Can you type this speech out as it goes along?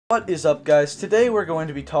What is up, guys? Today we're going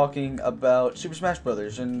to be talking about Super Smash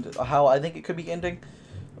Bros. And how I think it could be ending.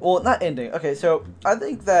 Well, not ending. Okay, so I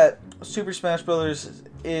think that Super Smash Bros.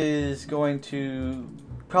 Is going to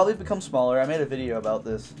probably become smaller. I made a video about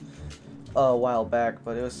this a while back,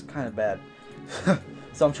 but it was kind of bad.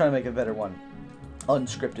 So I'm trying to make a better one.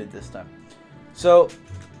 Unscripted this time. So,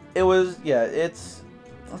 it was, yeah, it's...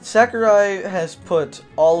 Sakurai has put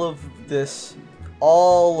all of his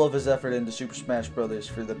effort into Super Smash Bros.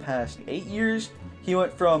 For the past 8 years. He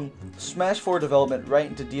went from Smash 4 development right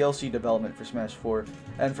into DLC development for Smash 4,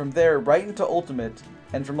 and from there right into Ultimate,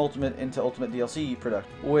 and from Ultimate into Ultimate DLC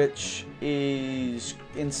production, which is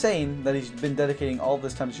insane that he's been dedicating all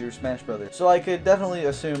this time to Super Smash Bros. So I could definitely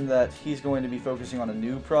assume that he's going to be focusing on a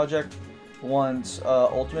new project once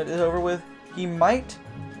Ultimate is over with. He might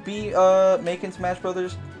be making Smash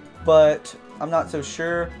Bros., but I'm not so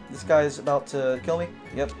sure. This guy's about to kill me.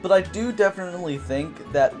 Yep. But I do definitely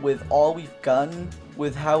think that with all we've gotten,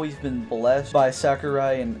 with how we've been blessed by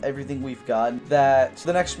Sakurai and everything we've gotten, that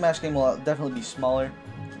the next Smash game will definitely be smaller.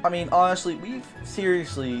 I mean, honestly,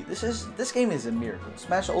 this game is a miracle.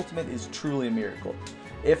 Smash Ultimate is truly a miracle.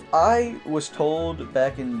 If I was told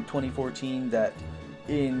back in 2014 that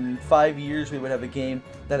in 5 years we would have a game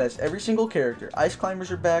that has every single character, Ice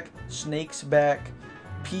Climbers are back, Snake's back,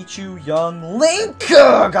 Pichu, Young, Link!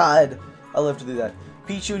 Oh, God! I love to do that.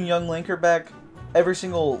 Pichu and Young Link are back.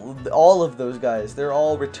 All of those guys, they're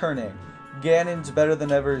all returning. Ganon's better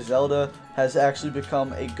than ever. Zelda has actually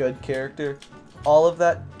become a good character. All of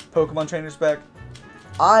that. Pokemon Trainer's back.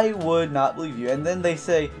 I would not believe you. And then they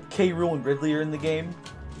say K. Rool and Ridley are in the game.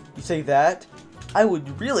 You say that, I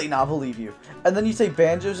would really not believe you. And then you say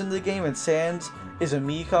Banjo's in the game and Sans is a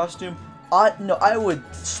Mii costume. No, I would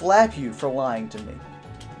slap you for lying to me.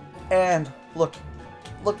 And look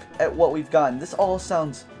at what we've gotten. This all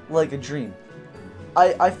sounds like a dream.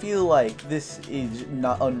 I feel like this is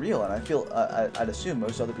not unreal, and I'd assume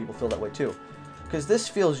most other people feel that way too, because this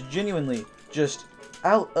feels genuinely just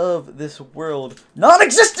out of this world,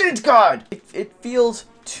 non-existent. God, it feels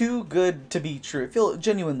too good to be true. It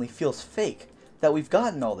genuinely feels fake that we've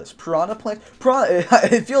gotten all this. Piranha Plant.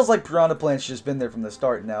 It feels like Piranha Plant's just been there from the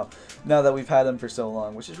start now that we've had them for so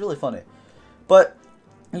long, which is really funny. But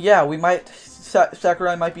yeah,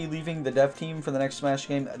 Sakurai might be leaving the dev team for the next Smash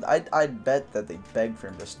game. I'd bet that they begged for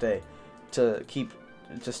him to stay, to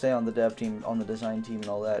stay on the dev team, on the design team and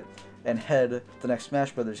all that, and head the next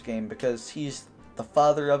Smash Brothers game, because he's the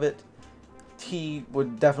father of it. He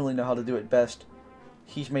would definitely know how to do it best.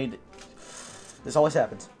 He's made... This always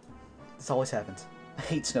happens. This always happens. I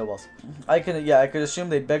hate snowballs. I could assume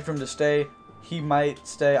they'd beg for him to stay. He might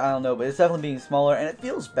stay, I don't know, but it's definitely being smaller, and it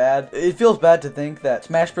feels bad. It feels bad to think that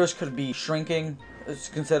Smash Bros. Could be shrinking,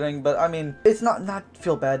 considering, but I mean, it's not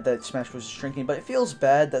feel bad that Smash Bros. Is shrinking, but it feels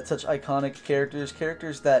bad that such iconic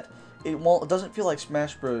characters that it doesn't feel like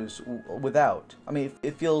Smash Bros. Without. I mean,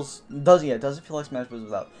 it doesn't feel like Smash Bros.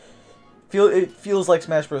 Without. It feels like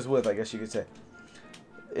Smash Bros. With, I guess you could say.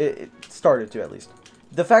 It started to, at least.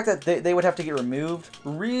 The fact that they would have to get removed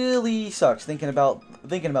really sucks. Thinking about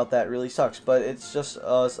that really sucks. But it's just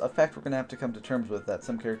a fact we're gonna have to come to terms with, that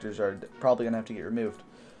some characters are probably gonna have to get removed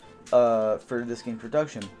for this game's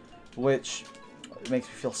production, which makes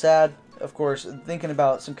me feel sad. Of course, thinking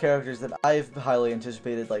about some characters that I've highly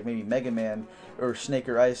anticipated, like maybe Mega Man or Snake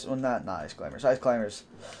or Ice. Well, not Ice Climbers. Ice Climbers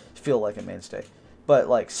feel like a mainstay, but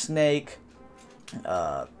like Snake, maybe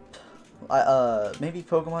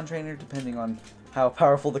Pokemon Trainer, depending on how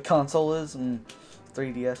powerful the console is, and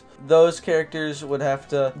 3DS. Those characters would have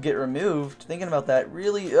to get removed. Thinking about that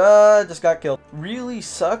really, just got killed. Really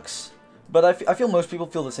sucks, but I feel most people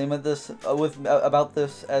feel the same about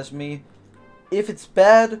this as me. If it's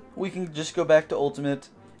bad, we can just go back to Ultimate.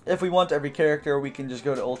 If we want every character, we can just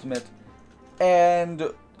go to Ultimate.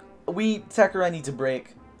 And Sakurai needs a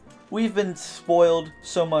break. We've been spoiled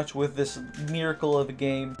so much with this miracle of a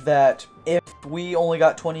game that if we only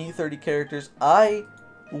got 20-30 characters, I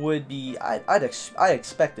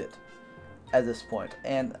expect it at this point,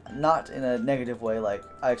 and not in a negative way. Like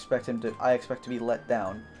I expect to be let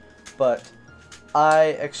down, but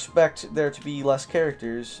I expect there to be less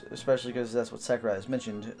characters, especially because that's what Sakurai has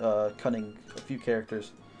mentioned, cutting a few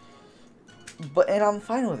characters. And I'm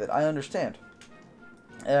fine with it. I understand.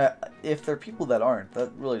 If there are people that aren't,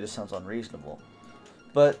 that really just sounds unreasonable.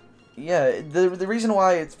 But yeah, the reason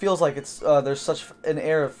why it feels like it's there's such an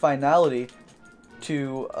air of finality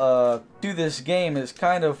to this game is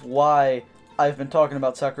kind of why I've been talking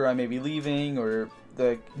about Sakurai maybe leaving, or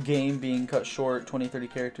the game being cut short,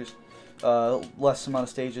 20-30 characters, less amount of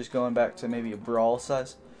stages, going back to maybe a brawl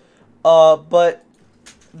size. But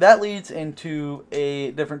that leads into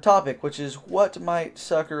a different topic, which is what might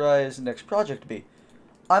Sakurai's next project be.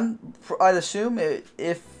 I'd assume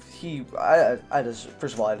if he,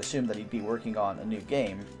 first of all, I'd assume that he'd be working on a new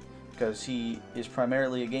game, because he is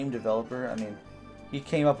primarily a game developer. I mean, he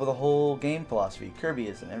came up with a whole game philosophy,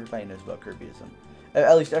 Kirbyism. Everybody knows about Kirbyism.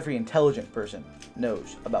 At least every intelligent person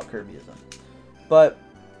knows about Kirbyism. But,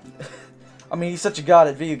 I mean, he's such a god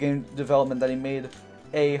at video game development that he made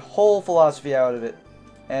a whole philosophy out of it.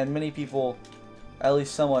 And many people, at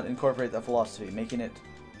least somewhat, incorporate that philosophy, making it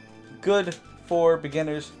good for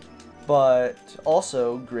beginners, but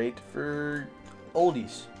also great for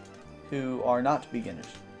oldies who are not beginners.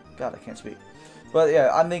 God, I can't speak. But yeah,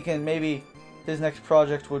 I'm thinking maybe his next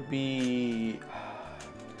project would be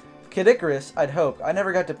Kid Icarus, I'd hope. I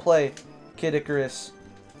never got to play Kid Icarus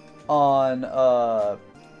on the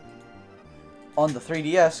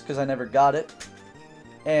 3DS because I never got it.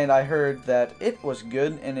 And I heard that it was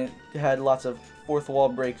good, and it had lots of fourth wall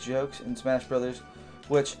break jokes in Smash Brothers,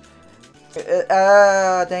 which,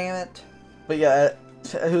 dang it. But yeah,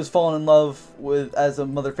 who's fallen in love with, as a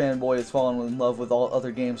Mother fanboy, has fallen in love with all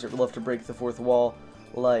other games that love to break the fourth wall,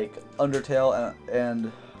 like Undertale,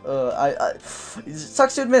 and it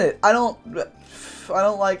sucks to admit it, I don't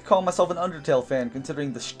like calling myself an Undertale fan,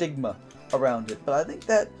 considering the stigma around it, but I think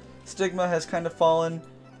that stigma has kind of fallen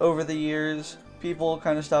over the years. People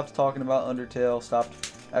kind of stopped talking about Undertale,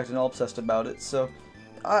 stopped acting all obsessed about it, so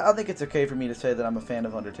I think it's okay for me to say that I'm a fan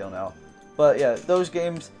of Undertale now. But yeah, those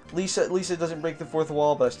games, Lisa doesn't break the fourth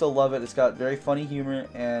wall, but I still love it. It's got very funny humor,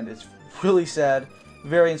 and it's really sad,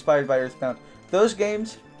 very inspired by Earthbound. Those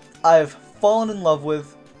games, I've fallen in love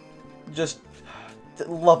with, just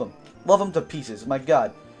love them to pieces, my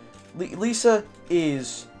god. Lisa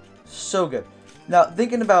is so good. Now,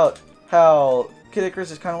 thinking about how Kid Icarus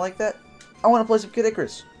is kind of like that, I want to play some Kid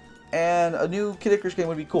Icarus, and a new Kid Icarus game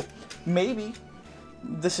would be cool. Maybe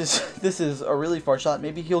this is a really far shot.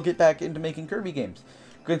 Maybe he'll get back into making Kirby games,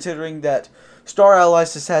 considering that Star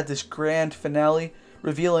Allies has had this grand finale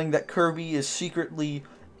revealing that Kirby is secretly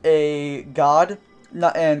a god,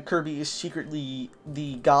 and Kirby is secretly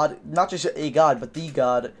the god, not just a god, but the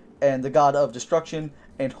god, and the god of destruction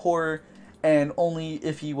and horror. And only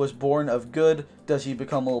if he was born of good does he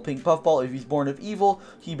become a little pink puffball. If he's born of evil,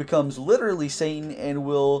 he becomes literally Satan and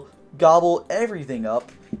will gobble everything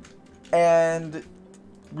up. And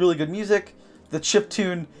really good music. The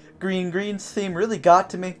chiptune Green Greens theme really got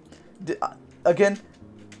to me. Again,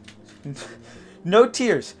 no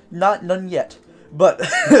tears. None yet. But,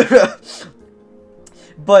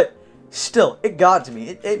 but still, it got to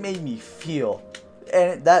me. It made me feel.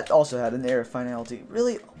 And that also had an air of finality.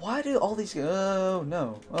 Really, why do all these... Oh,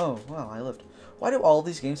 no. Oh, wow, I lived. Why do all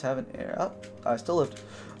these games have an air... Oh, I still lived.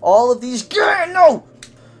 All of these... No!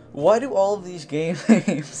 Why do all of these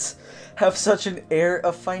games have such an air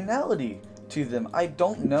of finality to them? I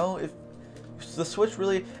don't know if the Switch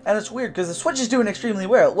really... And it's weird, because the Switch is doing extremely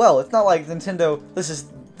well. It's not like Nintendo... This is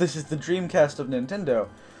the Dreamcast of Nintendo.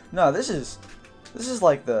 No, this is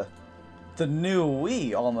like the new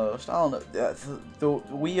Wii, almost. I don't know. The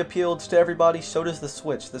Wii appealed to everybody, so does the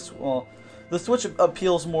Switch. The Switch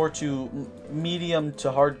appeals more to medium to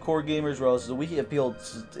hardcore gamers, whereas the Wii appealed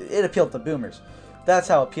to boomers. That's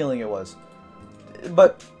how appealing it was.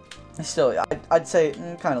 But still, I'd say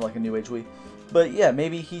kind of like a new age Wii. But yeah,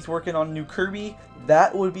 maybe he's working on a new Kirby.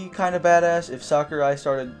 That would be kind of badass if Sakurai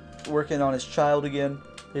started working on his child again,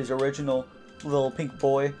 his original little pink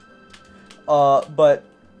boy. But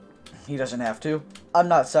he doesn't have to. I'm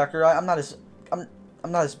not Sakurai. I'm not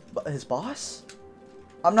his boss.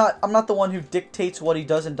 I'm not the one who dictates what he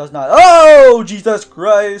does and does not. Oh, Jesus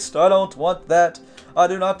Christ! I don't want that. I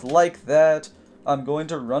do not like that. I'm going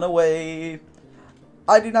to run away.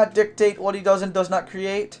 I do not dictate what he does and does not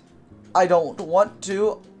create. I don't want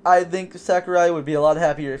to. I think Sakurai would be a lot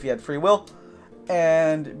happier if he had free will.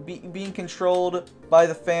 And being controlled by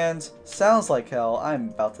the fans sounds like hell. I'm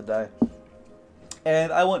about to die.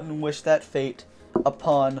 And I wouldn't wish that fate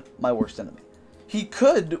upon my worst enemy. He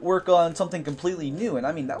could work on something completely new, and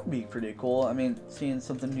I mean, that would be pretty cool. I mean, seeing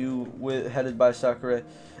something new headed by Sakurai.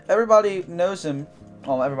 Everybody knows him.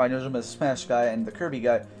 Well, everybody knows him as Smash guy and the Kirby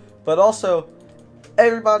guy. But also,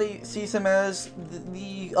 everybody sees him as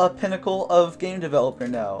the pinnacle of game developer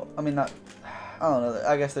now. I mean, I don't know.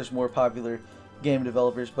 I guess there's more popular game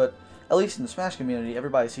developers, but at least in the Smash community,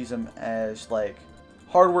 everybody sees him as, like,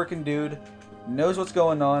 hardworking dude, knows what's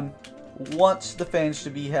going on, wants the fans to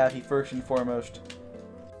be happy first and foremost.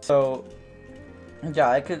 So, yeah,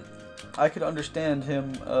 I could understand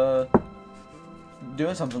him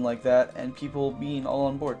doing something like that and people being all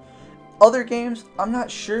on board. Other games, I'm not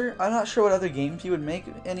sure. I'm not sure what other games you would make.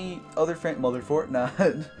 Any other Mother 4? Nah,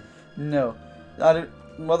 no.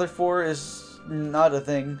 Mother 4 is not a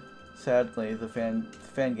thing. Sadly, the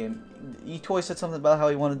fan game. eToy said something about how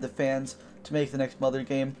he wanted the fans to make the next Mother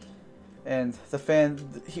game, and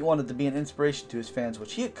he wanted to be an inspiration to his fans,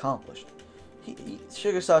 which he accomplished.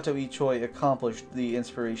 Shigesato Ichoi accomplished the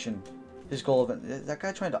inspiration, his goal of it. Is that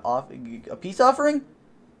guy trying to offer a peace offering?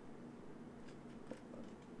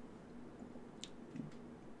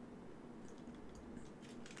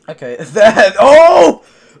 Okay, that. Oh!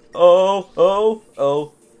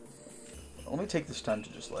 Let me take this time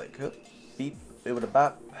to just like beep,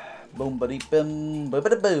 bop, boom, buddy, bim,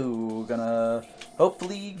 boo. Gonna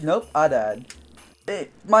hopefully. Nope, I died.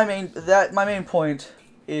 My main point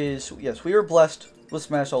is, yes, we were blessed with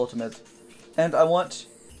Smash Ultimate, and I want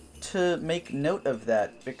to make note of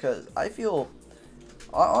that because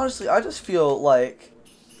honestly, I just feel like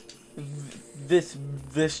this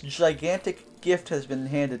gigantic gift has been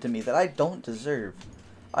handed to me that I don't deserve.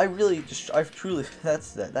 I truly,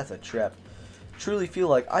 that's a trap. Truly feel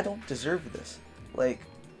like I don't deserve this. Like,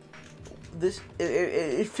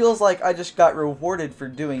 it feels like I just got rewarded for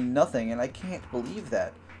doing nothing, and I can't believe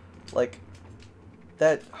that. Like,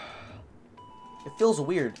 it feels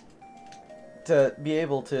weird to be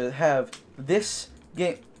able to have this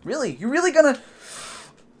game. Really? You're really gonna...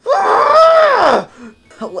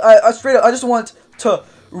 straight up, I just want to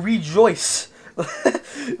rejoice.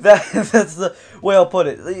 That's the way I'll put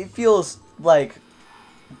it. It feels like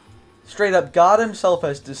straight up God himself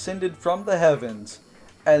has descended from the heavens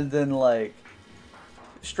and then like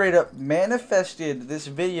straight up manifested this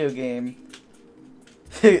video game.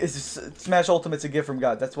 Smash Ultimate's a gift from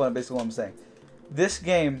God. That's basically what I'm saying. This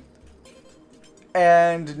game,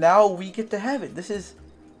 and now we get to have it. This is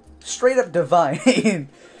straight up divine. And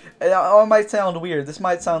it might sound weird. This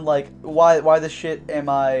might sound like, why the shit am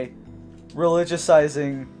I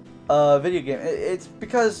religiousizing a video game? It's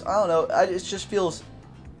because, I don't know, it just feels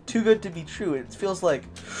too good to be true. It feels like,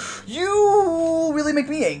 you really make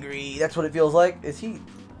me angry. That's what it feels like. Is he...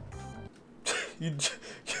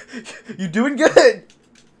 you doing good?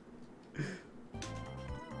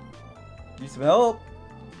 Need some help?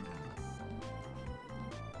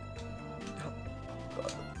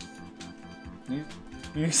 You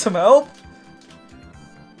need some help?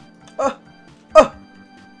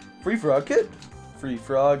 Free frog kit? Free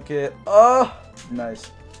frog kit.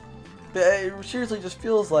 Nice. It seriously just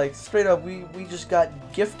feels like, straight up, we just got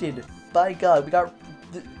gifted by God. We got...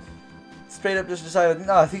 straight up just decided,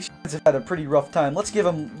 nah, I think she's had a pretty rough time. Let's give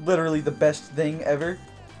him literally the best thing ever.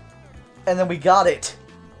 And then we got it.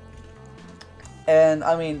 And,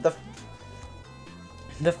 I mean,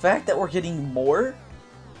 the fact that we're getting more,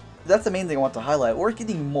 that's the main thing I want to highlight. We're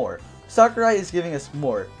getting more. Sakurai is giving us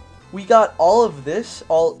more. We got all of this,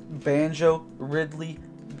 all Banjo, Ridley,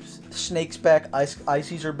 Snake's back,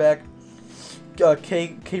 Icy's are back,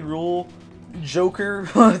 K. Rool, Joker,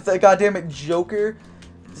 the goddammit Joker.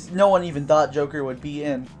 No one even thought Joker would be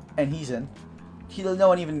in, and he's in. No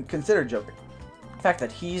one even considered Joker. The fact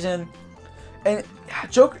that he's in, and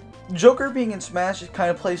Joker being in Smash kind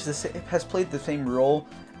of has played the same role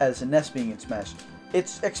as Ness being in Smash.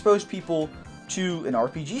 It's exposed people to an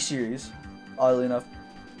RPG series, oddly enough,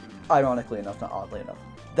 ironically enough, not oddly enough,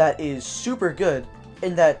 that is super good,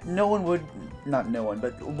 and that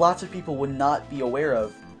but lots of people would not be aware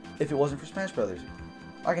of if it wasn't for Smash Brothers.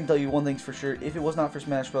 I can tell you one thing's for sure, if it was not for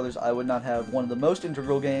Smash Brothers, I would not have one of the most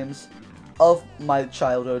integral games of my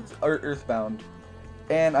childhood, Earthbound.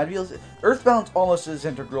 And I'd be able to, Earthbound's almost as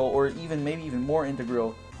integral, or maybe even more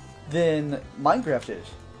integral, than Minecraft is.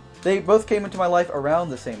 They both came into my life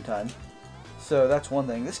around the same time. So that's one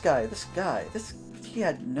thing. He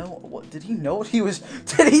had did he know what he was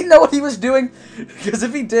doing? Because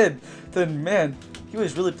if he did, then man, he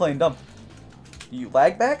was really playing dumb. You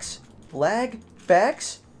lag backs? Lag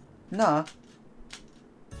backs? Nah.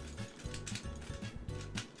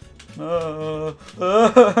 I'm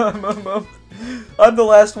the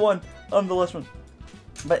last one.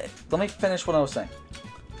 But let me finish what I was saying.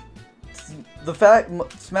 The fact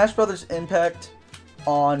Smash Brothers' impact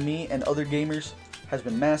on me and other gamers has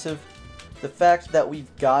been massive. The fact that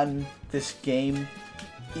we've gotten this game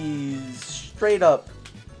is straight up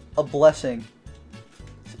a blessing.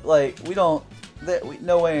 Like, no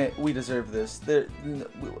way we deserve this. The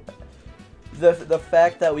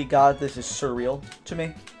fact that we got this is surreal to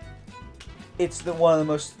me. It's one of the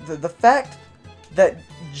most... The fact that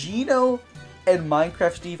Gino and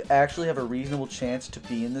Minecraft Steve actually have a reasonable chance to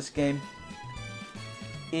be in this game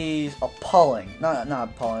is appalling. Not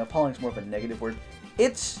appalling. Appalling is more of a negative word.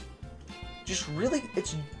 It's just really,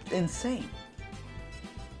 it's insane.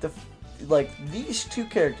 Like, these two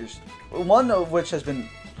characters, one of which has been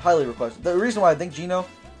highly requested. The reason why I think Gino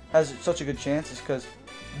has such a good chance is because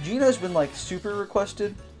Gino's been, like, super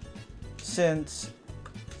requested since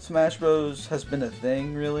Smash Bros. Has been a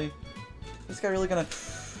thing, really. This guy really gonna...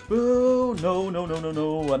 Oh, no, no, no, no,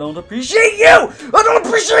 no. I don't appreciate you! I don't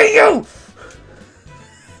appreciate you!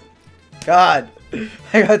 God.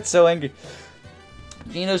 I got so angry.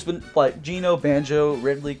 Gino's been, like, Gino, Banjo,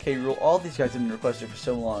 Ridley, K. Rool, all these guys have been requested for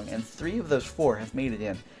so long, and 3 of those 4 have made it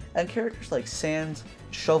in. And characters like Sans,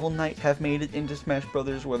 Shovel Knight have made it into Smash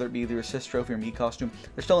Brothers, whether it be their assist trophy or Mii costume.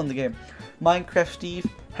 They're still in the game. Minecraft Steve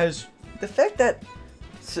has... The fact that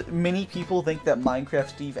many people think that Minecraft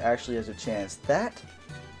Steve actually has a chance, that...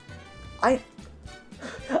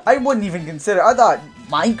 I wouldn't even consider. I thought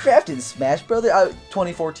Minecraft and Smash Brothers.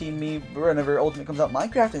 2014 me, whenever Ultimate comes out,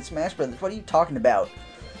 Minecraft and Smash Brothers. What are you talking about?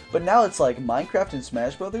 But now it's like Minecraft and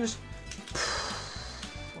Smash Brothers.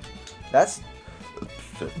 That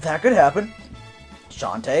could happen.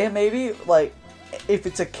 Shantae, maybe. Like, if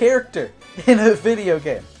it's a character in a video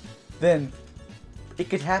game, then it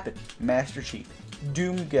could happen. Master Chief,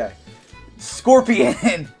 Doom Guy,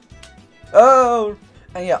 Scorpion. Oh.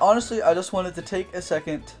 And yeah, honestly, I just wanted to take a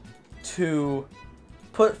second to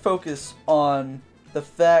put focus on the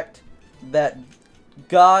fact that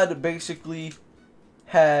God basically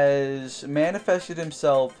has manifested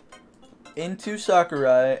himself into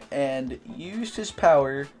Sakurai and used his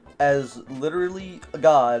power as literally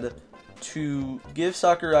God to give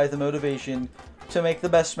Sakurai the motivation to make the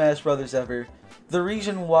best Smash Brothers ever. The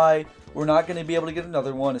reason why we're not going to be able to get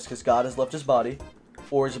another one is because God has left his body,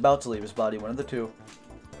 or is about to leave his body, one of the two.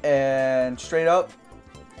 And straight up,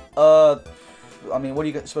 I mean, what are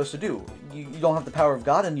you supposed to do? You don't have the power of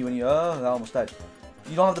God in you anymore. I almost died.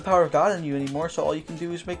 You don't have the power of God in you anymore, so all you can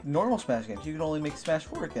do is make normal Smash games. You can only make Smash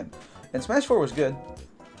 4 again. And Smash 4 was good.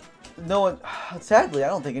 No one, sadly, I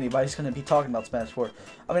don't think anybody's going to be talking about Smash 4.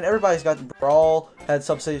 I mean, everybody's got Brawl, had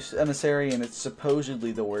Subspace Emissary, and it's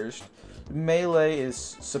supposedly the worst. Melee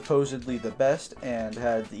is supposedly the best, and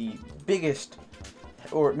had the biggest,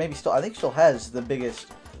 or maybe still, I think still has the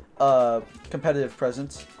biggest competitive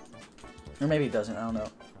presence. Or maybe it doesn't, I don't know.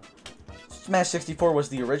 Smash 64 was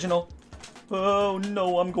the original. Oh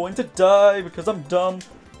no, I'm going to die because I'm dumb.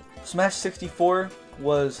 Smash 64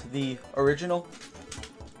 was the original.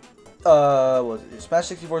 Smash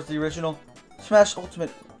 64 is the original. Smash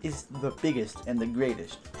Ultimate is the biggest and the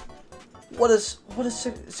greatest. What is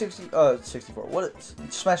 64? What is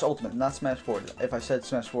Smash Ultimate, not Smash 4? If I said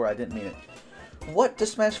Smash 4, I didn't mean it. What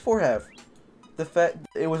does Smash 4 have? The fact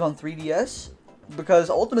it was on 3DS? Because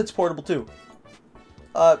Ultimate's portable too.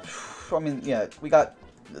 I mean, yeah, we got...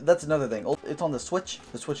 That's another thing. It's on the Switch.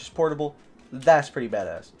 The Switch is portable. That's pretty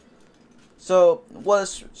badass. So, what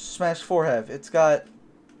does Smash 4 have? It's got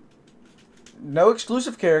no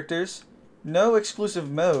exclusive characters, no exclusive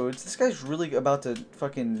modes. This guy's really about to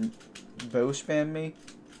fucking bow spam me.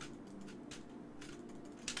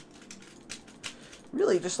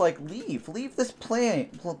 Really, just like leave this plane,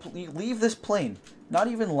 leave this plane. Not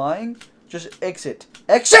even lying, just exit.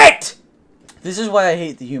 Exit! This is why I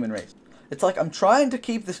hate the human race. It's like I'm trying to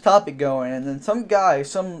keep this topic going, and then some guy,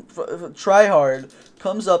 some tryhard,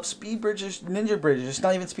 comes up, ninja bridges,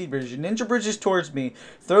 not even speed bridges, ninja bridges towards me,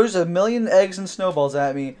 throws a million eggs and snowballs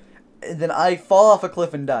at me, and then I fall off a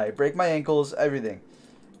cliff and die, break my ankles, everything.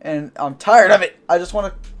 And I'm tired of it. I just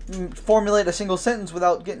want to formulate a single sentence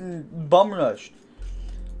without getting bum rushed.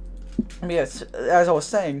 Yes, as I was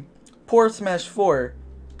saying, poor Smash 4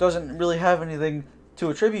 doesn't really have anything to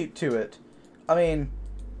attribute to it. I mean,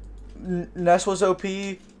 Ness was OP,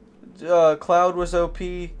 Cloud was OP,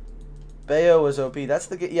 Bayo was OP. That's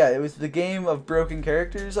the yeah, it was the game of broken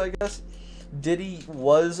characters, I guess. Diddy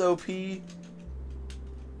was OP.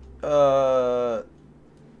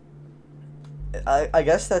 I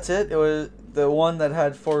guess that's it. It was the one that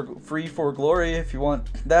had free for glory, if you want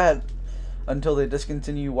that, until they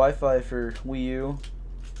discontinue Wi-Fi for Wii U,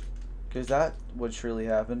 because that would surely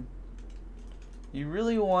happen. You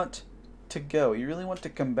really want to go. You really want to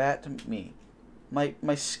combat me. My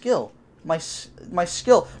skill at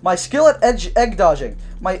egg dodging.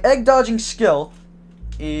 My egg dodging skill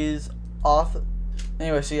is off.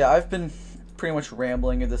 Anyway, so yeah, I've been pretty much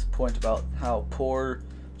rambling at this point about how poor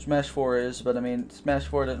Smash 4 is, but I mean, Smash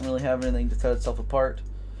 4 didn't really have anything to set itself apart.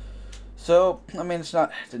 So, I mean,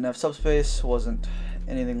 didn't have subspace, wasn't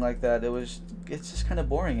anything like that. It's just kind of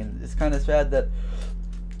boring, and it's kind of sad that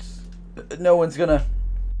no one's gonna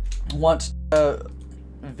want to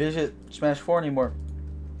visit Smash 4 anymore,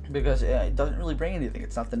 because it doesn't really bring anything.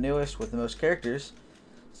 It's not the newest with the most characters,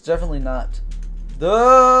 It's definitely not. Though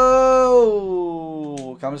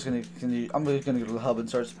I'm just gonna go to the hub and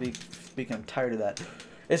start speaking. I'm tired of that.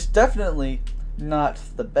 It's definitely not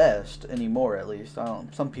the best anymore. At least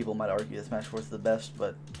some people might argue that Smash 4 is the best,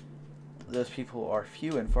 but those people are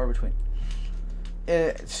few and far between.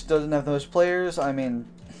 It doesn't have the most players. I mean,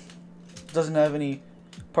 it doesn't have any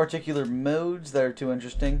particular modes that are too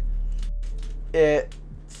interesting.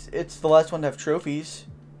 It's the last one to have trophies.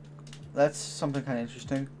 That's something kind of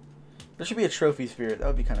interesting. There should be a trophy spirit. That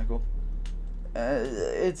would be kind of cool.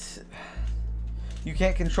 You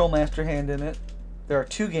can't control Master Hand in it. There are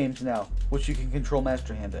 2 games now which you can control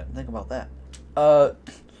Master Hand in. Think about that.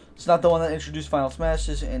 It's not the one that introduced Final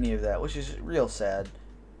Smashes, any of that, which is real sad.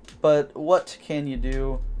 But what can you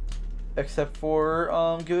do except for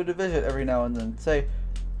give it a visit every now and then? Say,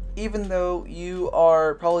 even though you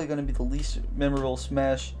are probably going to be the least memorable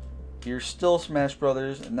Smash, you're still Smash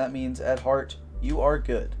Brothers, and that means at heart you are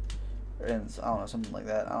good. And I don't know, something like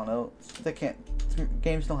that. I don't know.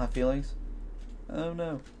 Games don't have feelings. Oh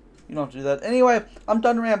no, you don't have to do that. Anyway, I'm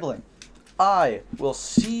done rambling. I will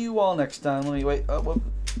see you all next time. Let me wait.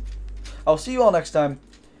 I'll see you all next time,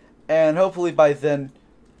 and hopefully by then,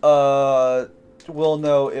 we'll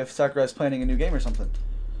know if Sakurai is planning a new game or something.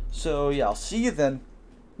 So yeah, I'll see you then.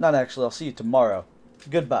 Not actually. I'll see you tomorrow.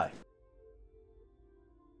 Goodbye.